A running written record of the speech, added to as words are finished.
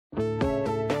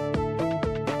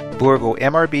Bourgault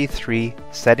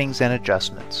MRB3 Settings and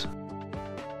Adjustments.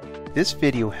 This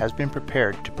video has been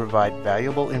prepared to provide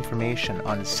valuable information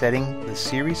on setting the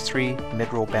Series 3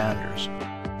 mid-row banders.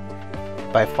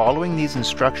 By following these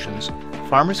instructions,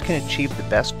 farmers can achieve the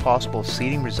best possible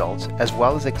seeding results as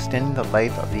well as extending the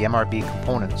life of the MRB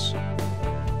components.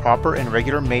 Proper and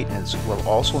regular maintenance will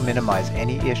also minimize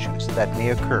any issues that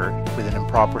may occur with an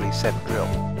improperly set drill.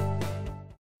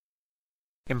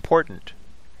 Important: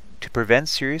 to prevent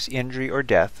serious injury or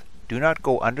death, do not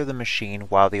go under the machine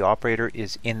while the operator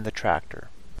is in the tractor.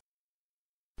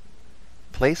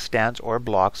 Place stands or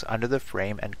blocks under the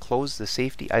frame and close the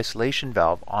safety isolation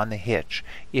valve on the hitch,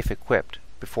 if equipped,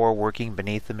 before working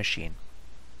beneath the machine.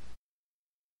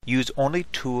 Use only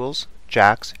tools,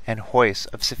 jacks, and hoists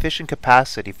of sufficient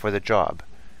capacity for the job.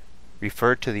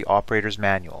 Refer to the operator's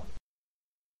manual.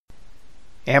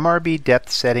 MRB depth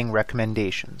setting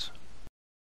recommendations.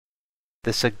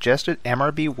 The suggested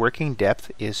MRB working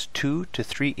depth is 2 to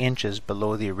 3 inches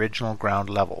below the original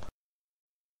ground level.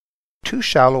 Too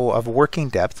shallow of working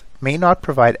depth may not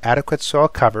provide adequate soil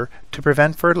cover to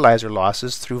prevent fertilizer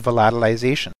losses through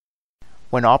volatilization.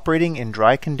 When operating in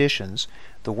dry conditions,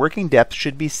 the working depth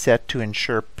should be set to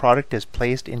ensure product is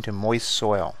placed into moist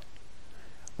soil.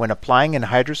 When applying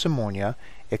anhydrous ammonia,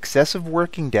 excessive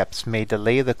working depths may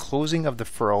delay the closing of the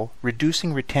furrow,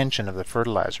 reducing retention of the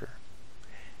fertilizer.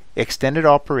 Extended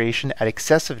operation at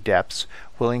excessive depths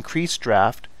will increase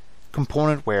draft,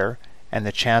 component wear, and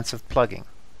the chance of plugging.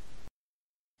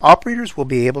 Operators will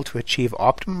be able to achieve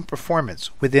optimum performance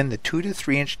within the 2 to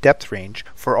 3 inch depth range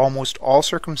for almost all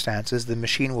circumstances the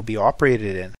machine will be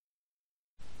operated in.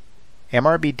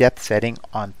 MRB depth setting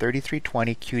on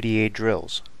 3320 QDA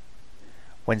drills.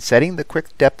 When setting the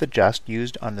quick depth adjust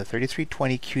used on the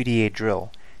 3320 QDA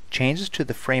drill, changes to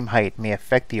the frame height may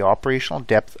affect the operational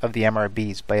depth of the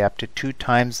MRBs by up to 2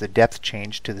 times the depth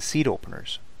change to the seed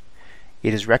openers.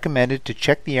 It is recommended to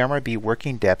check the MRB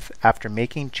working depth after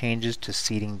making changes to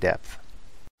seeding depth.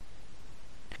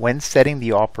 When setting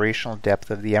the operational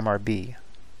depth of the MRB,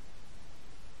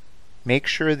 make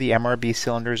sure the MRB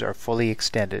cylinders are fully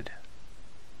extended.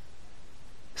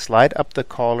 Slide up the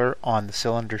collar on the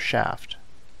cylinder shaft.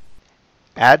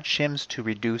 Add shims to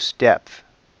reduce depth.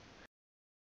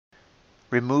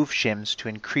 Remove shims to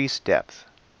increase depth.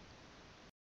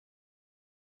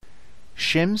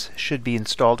 Shims should be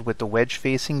installed with the wedge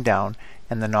facing down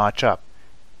and the notch up.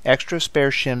 Extra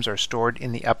spare shims are stored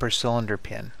in the upper cylinder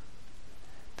pin.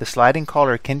 The sliding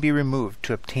collar can be removed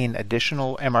to obtain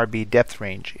additional MRB depth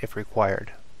range if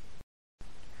required.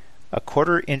 A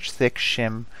 1/4 inch thick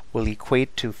shim will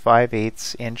equate to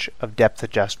 5/8 inch of depth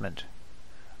adjustment.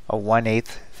 A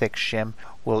 1/8 thick shim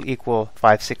will equal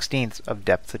 5/16 of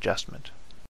depth adjustment.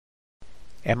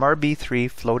 MRB3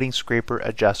 floating scraper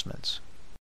adjustments.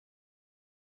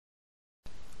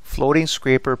 Floating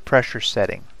scraper pressure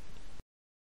setting.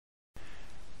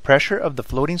 Pressure of the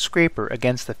floating scraper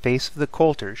against the face of the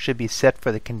coulter should be set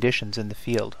for the conditions in the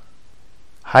field.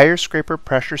 Higher scraper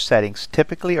pressure settings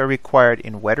typically are required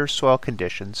in wetter soil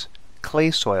conditions,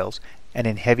 clay soils, and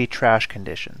in heavy trash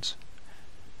conditions.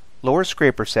 Lower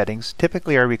scraper settings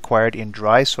typically are required in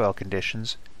dry soil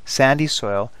conditions, sandy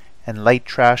soil, and light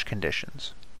trash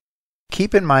conditions.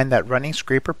 Keep in mind that running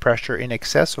scraper pressure in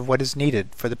excess of what is needed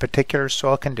for the particular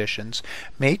soil conditions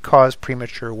may cause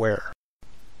premature wear.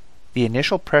 The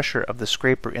initial pressure of the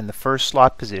scraper in the first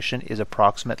slot position is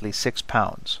approximately 6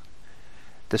 pounds.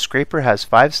 The scraper has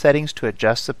 5 settings to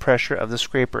adjust the pressure of the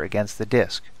scraper against the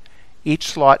disc. Each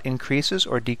slot increases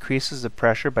or decreases the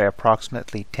pressure by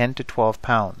approximately 10 to 12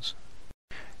 pounds.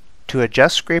 To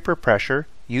adjust scraper pressure,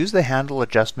 use the handle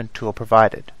adjustment tool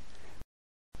provided.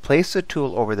 Place the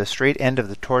tool over the straight end of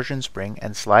the torsion spring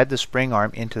and slide the spring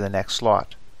arm into the next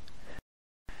slot.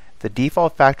 The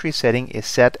default factory setting is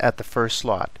set at the first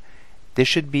slot. This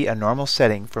should be a normal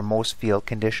setting for most field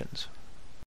conditions.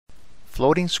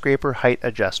 Floating scraper height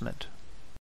adjustment.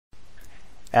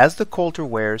 As the coulter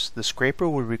wears, the scraper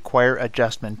will require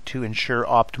adjustment to ensure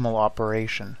optimal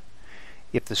operation.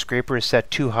 If the scraper is set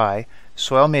too high,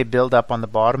 soil may build up on the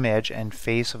bottom edge and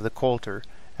face of the coulter,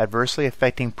 adversely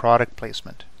affecting product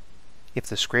placement. If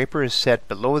the scraper is set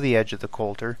below the edge of the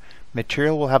coulter,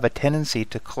 material will have a tendency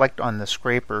to collect on the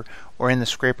scraper or in the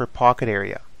scraper pocket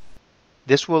area.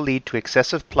 This will lead to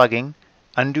excessive plugging,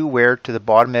 undue wear to the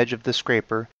bottom edge of the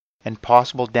scraper, and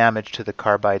possible damage to the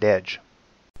carbide edge.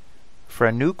 For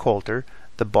a new coulter,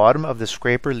 the bottom of the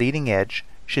scraper leading edge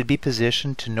should be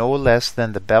positioned to no less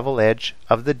than the bevel edge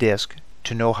of the disc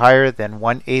to no higher than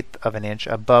 1/8 of an inch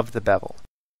above the bevel.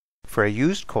 For a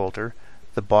used coulter,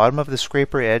 the bottom of the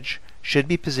scraper edge should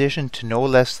be positioned to no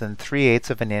less than 3/8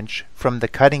 of an inch from the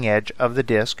cutting edge of the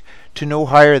disc to no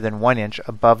higher than 1 inch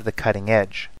above the cutting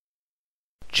edge.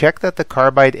 Check that the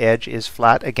carbide edge is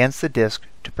flat against the disc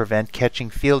to prevent catching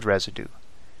field residue.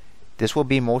 This will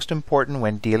be most important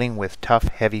when dealing with tough,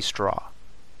 heavy straw.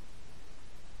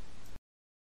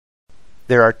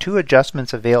 There are two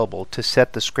adjustments available to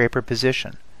set the scraper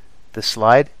position: the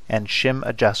slide and shim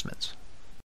adjustments.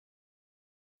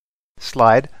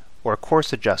 Slide or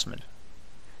course adjustment.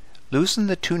 Loosen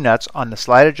the two nuts on the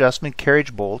slide adjustment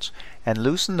carriage bolts and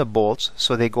loosen the bolts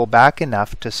so they go back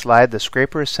enough to slide the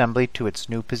scraper assembly to its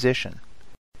new position.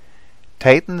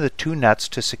 Tighten the two nuts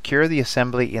to secure the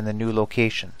assembly in the new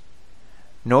location.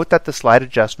 Note that the slide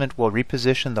adjustment will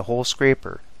reposition the whole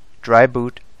scraper, dry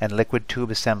boot, and liquid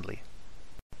tube assembly.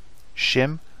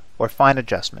 Shim or fine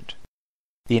adjustment.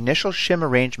 The initial shim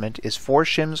arrangement is 4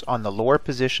 shims on the lower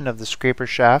position of the scraper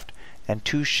shaft and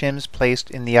 2 shims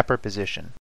placed in the upper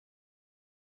position.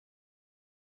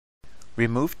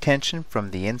 Remove tension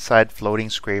from the inside floating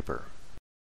scraper.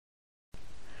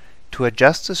 To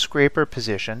adjust the scraper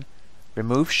position,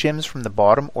 remove shims from the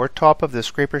bottom or top of the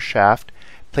scraper shaft,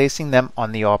 placing them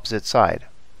on the opposite side.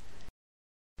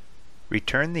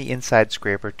 Return the inside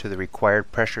scraper to the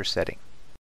required pressure setting.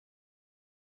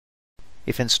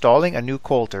 If installing a new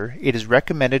coulter, it is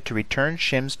recommended to return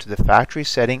shims to the factory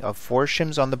setting of 4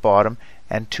 shims on the bottom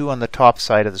and 2 on the top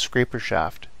side of the scraper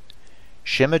shaft.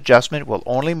 Shim adjustment will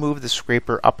only move the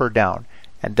scraper up or down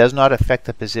and does not affect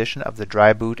the position of the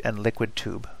dry boot and liquid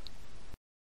tube.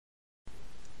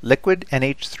 Liquid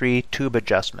NH3 tube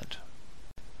adjustment.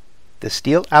 The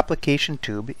steel application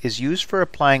tube is used for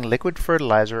applying liquid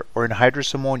fertilizer or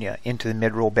anhydrous ammonia into the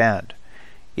mid-row band.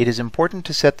 It is important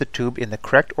to set the tube in the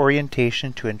correct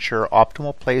orientation to ensure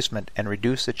optimal placement and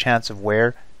reduce the chance of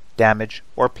wear, damage,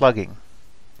 or plugging.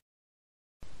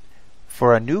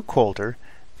 For a new coulter,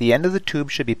 the end of the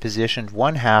tube should be positioned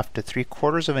 1/2 to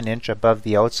 3/4 of an inch above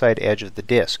the outside edge of the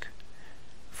disc.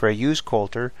 For a used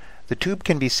coulter, the tube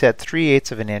can be set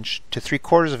 3/8 of an inch to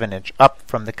 3/4 of an inch up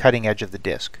from the cutting edge of the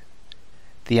disc.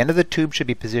 The end of the tube should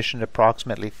be positioned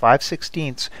approximately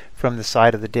 5/16 from the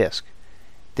side of the disc.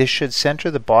 This should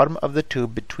center the bottom of the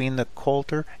tube between the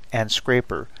coulter and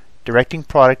scraper, directing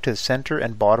product to the center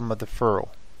and bottom of the furrow.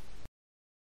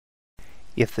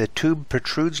 If the tube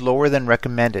protrudes lower than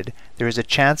recommended, there is a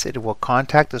chance it will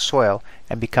contact the soil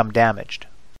and become damaged.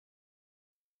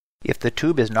 If the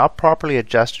tube is not properly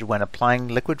adjusted when applying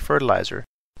liquid fertilizer,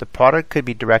 the product could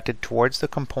be directed towards the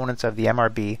components of the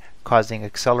MRB, causing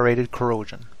accelerated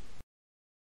corrosion.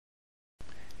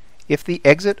 If the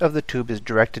exit of the tube is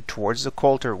directed towards the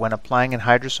coulter when applying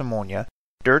anhydrous ammonia,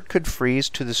 dirt could freeze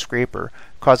to the scraper,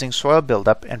 causing soil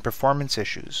buildup and performance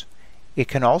issues. It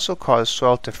can also cause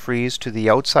soil to freeze to the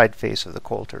outside face of the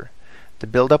coulter. The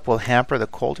buildup will hamper the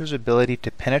coulter's ability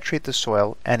to penetrate the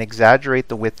soil and exaggerate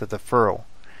the width of the furrow.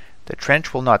 The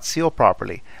trench will not seal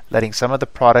properly, letting some of the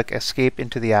product escape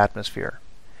into the atmosphere.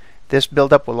 This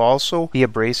buildup will also be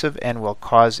abrasive and will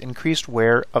cause increased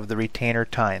wear of the retainer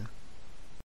tine.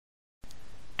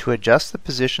 To adjust the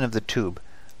position of the tube,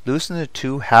 loosen the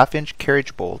 2 1/2-inch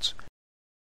carriage bolts,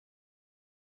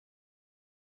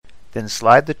 then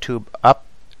slide the tube up,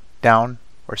 down,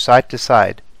 or side to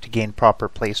side to gain proper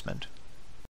placement.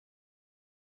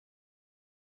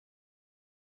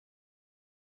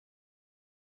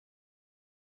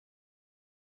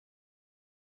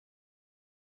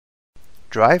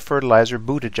 Dry fertilizer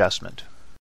boot adjustment.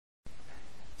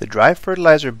 The dry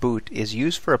fertilizer boot is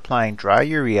used for applying dry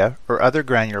urea or other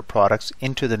granular products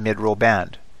into the mid-row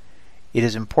band. It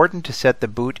is important to set the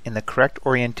boot in the correct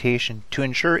orientation to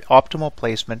ensure optimal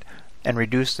placement and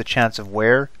reduce the chance of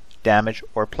wear, damage,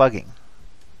 or plugging.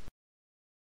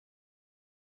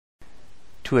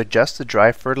 To adjust the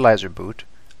dry fertilizer boot,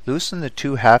 loosen the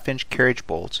 2 1/2-inch carriage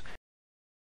bolts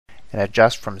and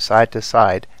adjust from side to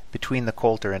side between the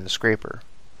coulter and the scraper.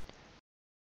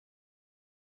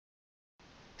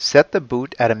 Set the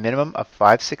boot at a minimum of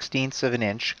 5/16 of an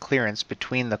inch clearance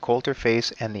between the coulter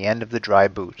face and the end of the dry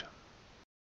boot.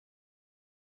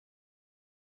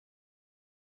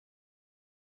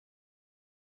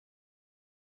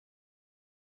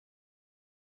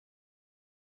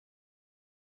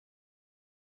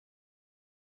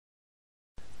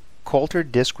 Coulter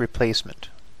disc replacement.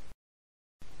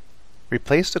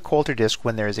 Replace the coulter disc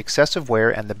when there is excessive wear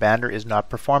and the bander is not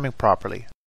performing properly.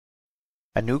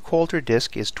 A new coulter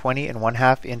disc is 20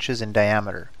 1/2 inches in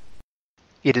diameter.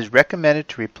 It is recommended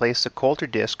to replace the coulter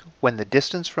disc when the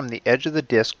distance from the edge of the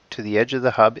disc to the edge of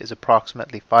the hub is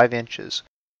approximately 5 inches,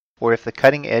 or if the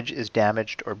cutting edge is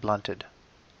damaged or blunted.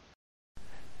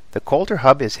 The coulter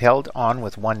hub is held on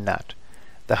with one nut.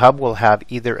 The hub will have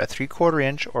either a 3/4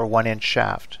 inch or 1 inch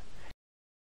shaft.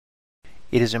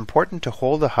 It is important to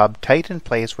hold the hub tight in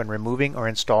place when removing or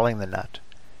installing the nut.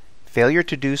 Failure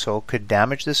to do so could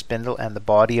damage the spindle and the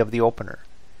body of the opener.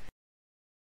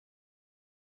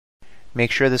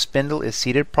 Make sure the spindle is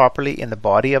seated properly in the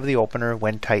body of the opener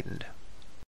when tightened.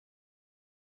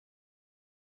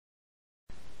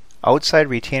 Outside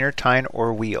retainer tine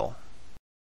or wheel.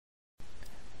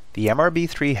 The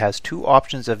MRB3 has two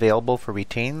options available for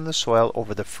retaining the soil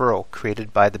over the furrow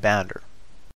created by the bander.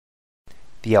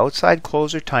 The outside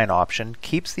closer tine option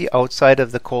keeps the outside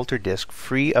of the coulter disc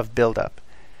free of buildup.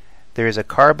 There is a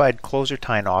carbide closer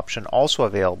tine option also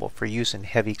available for use in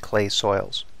heavy clay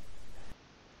soils.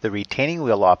 The retaining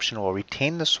wheel option will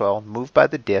retain the soil moved by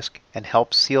the disc and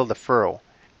help seal the furrow.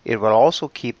 It will also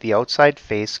keep the outside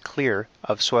face clear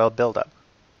of soil buildup.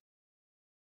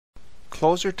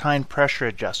 Closer tine pressure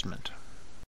adjustment.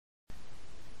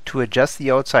 To adjust the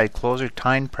outside closer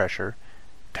tine pressure,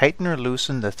 tighten or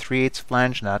loosen the 3/8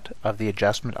 flange nut of the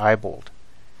adjustment eye bolt.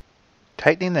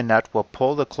 Tightening the nut will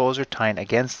pull the closer tine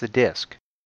against the disc.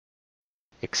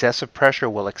 Excessive pressure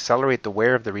will accelerate the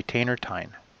wear of the retainer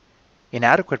tine.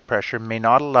 Inadequate pressure may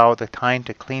not allow the tine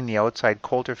to clean the outside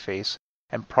coulter face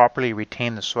and properly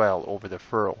retain the soil over the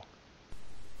furrow.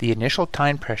 The initial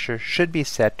tine pressure should be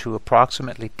set to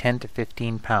approximately 10 to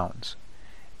 15 pounds.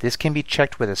 This can be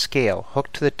checked with a scale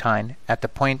hooked to the tine at the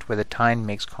point where the tine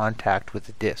makes contact with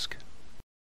the disc.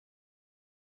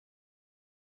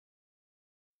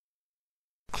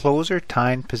 Closer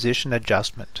tine position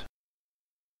adjustment.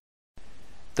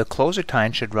 The closer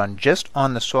tine should run just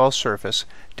on the soil surface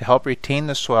to help retain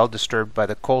the soil disturbed by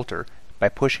the coulter by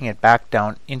pushing it back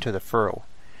down into the furrow.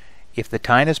 If the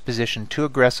tine is positioned too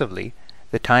aggressively,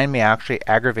 the tine may actually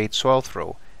aggravate soil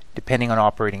throw, depending on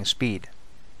operating speed.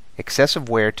 Excessive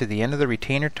wear to the end of the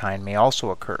retainer tine may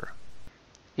also occur.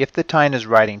 If the tine is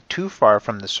riding too far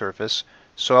from the surface,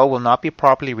 soil will not be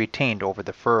properly retained over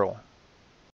the furrow.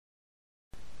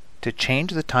 To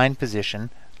change the tine position,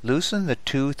 loosen the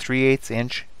two 3/8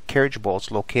 inch carriage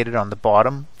bolts located on the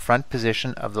bottom front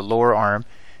position of the lower arm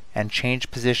and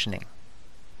change positioning.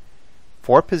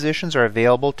 4 positions are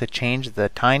available to change the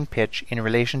tine pitch in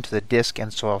relation to the disc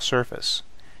and soil surface.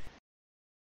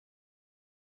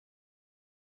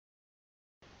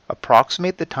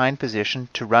 Approximate the tine position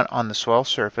to run on the soil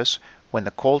surface when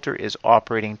the coulter is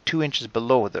operating 2 inches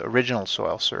below the original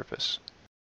soil surface.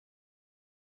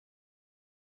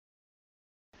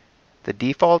 The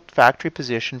default factory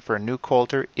position for a new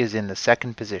coulter is in the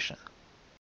second position.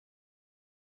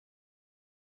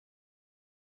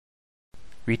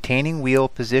 Retaining wheel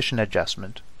position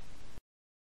adjustment.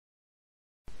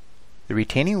 The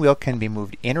retaining wheel can be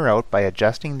moved in or out by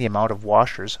adjusting the amount of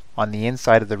washers on the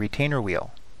inside of the retainer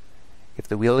wheel. If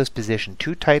the wheel is positioned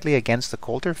too tightly against the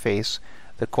coulter face,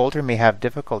 the coulter may have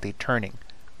difficulty turning,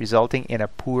 resulting in a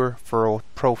poor furrow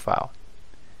profile.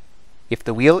 If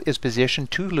the wheel is positioned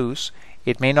too loose,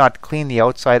 it may not clean the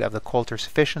outside of the coulter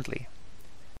sufficiently.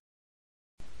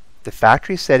 The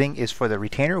factory setting is for the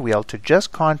retainer wheel to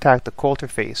just contact the coulter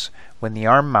face when the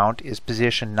arm mount is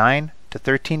positioned 9 to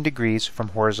 13 degrees from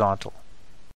horizontal.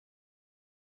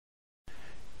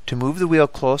 To move the wheel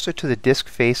closer to the disc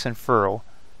face and furrow,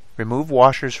 remove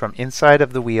washers from inside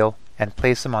of the wheel and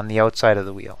place them on the outside of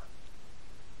the wheel.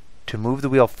 To move the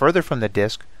wheel further from the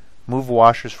disc, move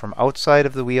washers from outside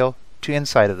of the wheel to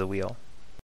inside of the wheel.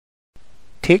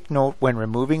 Take note when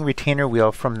removing retainer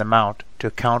wheel from the mount to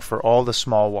account for all the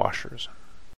small washers.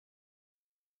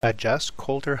 Adjust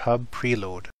coulter hub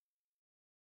preload.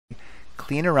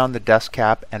 Clean around the dust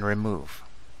cap and remove.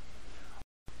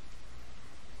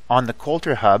 On the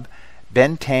coulter hub,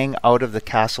 bend tang out of the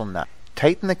castle nut.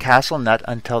 Tighten the castle nut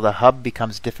until the hub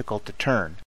becomes difficult to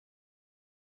turn.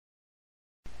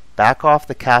 Back off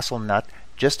the castle nut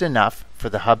just enough for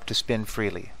the hub to spin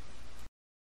freely.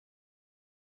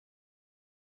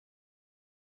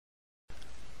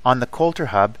 On the coulter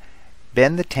hub,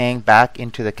 bend the tang back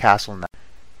into the castle nut.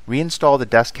 Reinstall the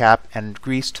dust cap and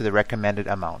grease to the recommended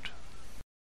amount.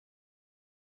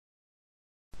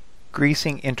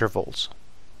 Greasing intervals.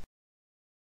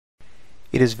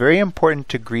 It is very important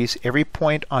to grease every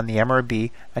point on the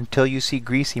MRB until you see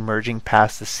grease emerging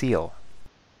past the seal.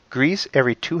 Grease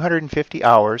every 250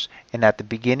 hours and at the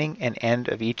beginning and end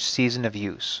of each season of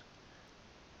use.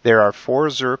 There are 4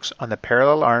 zerks on the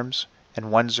parallel arms and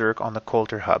 1 zerk on the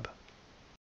coulter hub.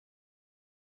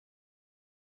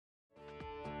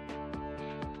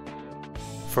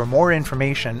 For more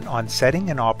information on setting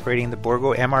and operating the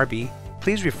Bourgault MRB,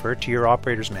 please refer to your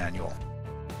operator's manual.